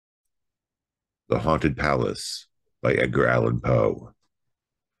The Haunted Palace by Edgar Allan Poe.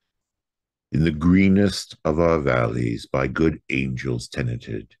 In the greenest of our valleys, by good angels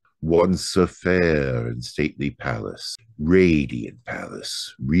tenanted, once a fair and stately palace, radiant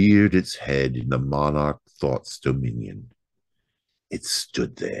palace, reared its head in the monarch thought's dominion. It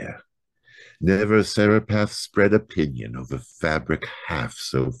stood there. Never Serapath spread a pinion over fabric half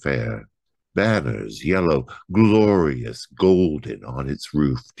so fair. Banners, yellow, glorious, golden, on its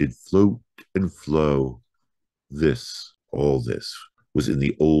roof did float and flow. All this, was in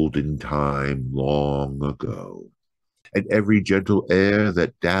the olden time long ago. And every gentle air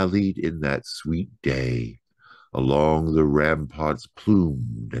that dallied in that sweet day, along the ramparts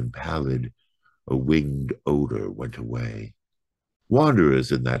plumed and pallid, a winged odor went away.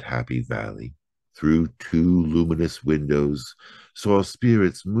 Wanderers in that happy valley, through two luminous windows, saw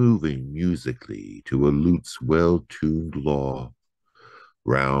spirits moving musically to a lute's well-tuned law,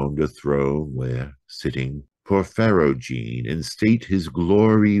 round a throne where, sitting, poor Pharaoh Gene, in state his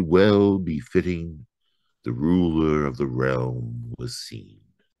glory well befitting, the ruler of the realm was seen,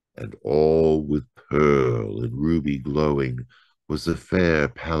 and all with pearl and ruby glowing was the fair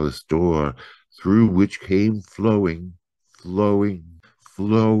palace door, through which came flowing,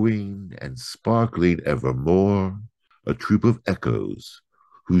 and sparkling evermore, a troop of echoes,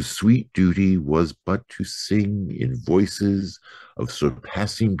 whose sweet duty was but to sing in voices of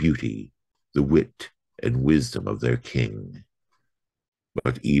surpassing beauty the wit and wisdom of their king.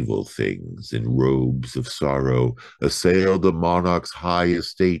 But evil things in robes of sorrow assailed the monarch's high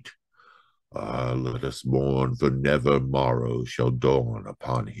estate. Ah, let us mourn, for never morrow shall dawn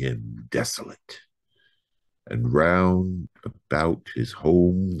upon him desolate. And round about his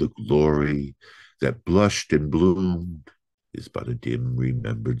home the glory that blushed and bloomed is but a dim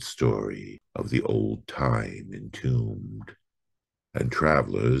remembered story of the old time entombed. And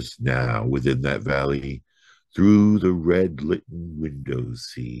travelers now within that valley through the red-litten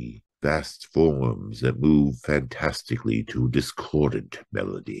windows see vast forms that move fantastically to discordant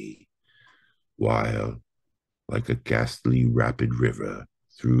melody, while, like a ghastly rapid river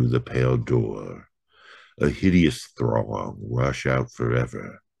through the pale door, a hideous throng rush out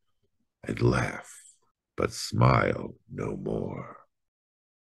forever and laugh, but smile no more.